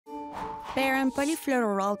Per- and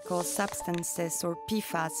polyfluoroalkyl substances, or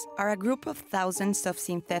PFAS, are a group of thousands of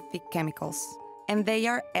synthetic chemicals, and they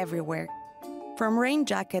are everywhere. From rain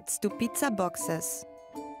jackets to pizza boxes,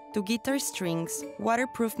 to guitar strings,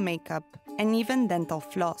 waterproof makeup, and even dental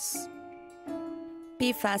floss.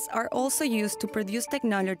 PFAS are also used to produce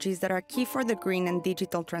technologies that are key for the green and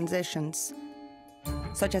digital transitions,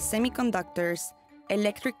 such as semiconductors,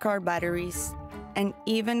 electric car batteries, and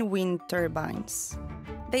even wind turbines.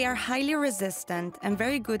 They are highly resistant and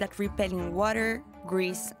very good at repelling water,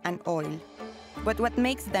 grease, and oil. But what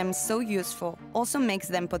makes them so useful also makes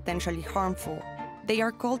them potentially harmful. They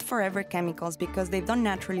are called forever chemicals because they don't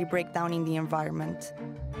naturally break down in the environment.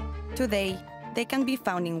 Today, they can be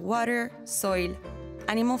found in water, soil,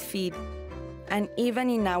 animal feed, and even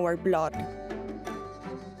in our blood.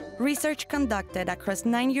 Research conducted across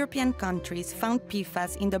 9 European countries found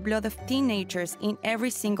PFAS in the blood of teenagers in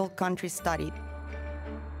every single country studied.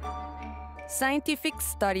 Scientific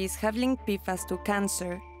studies have linked PFAS to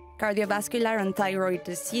cancer, cardiovascular and thyroid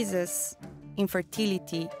diseases,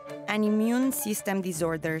 infertility, and immune system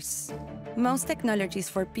disorders. Most technologies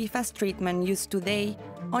for PFAS treatment used today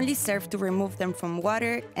only serve to remove them from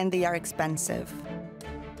water, and they are expensive.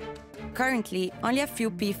 Currently, only a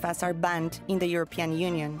few PFAS are banned in the European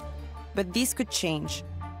Union, but this could change.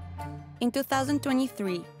 In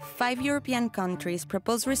 2023, 5 European countries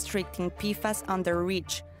proposed restricting PFAS under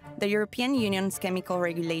REACH, the European Union's chemical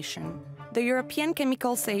regulation. The European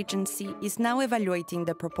Chemicals Agency is now evaluating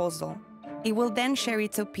the proposal. It will then share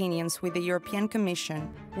its opinions with the European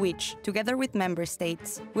Commission, which, together with member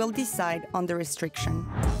states, will decide on the restriction.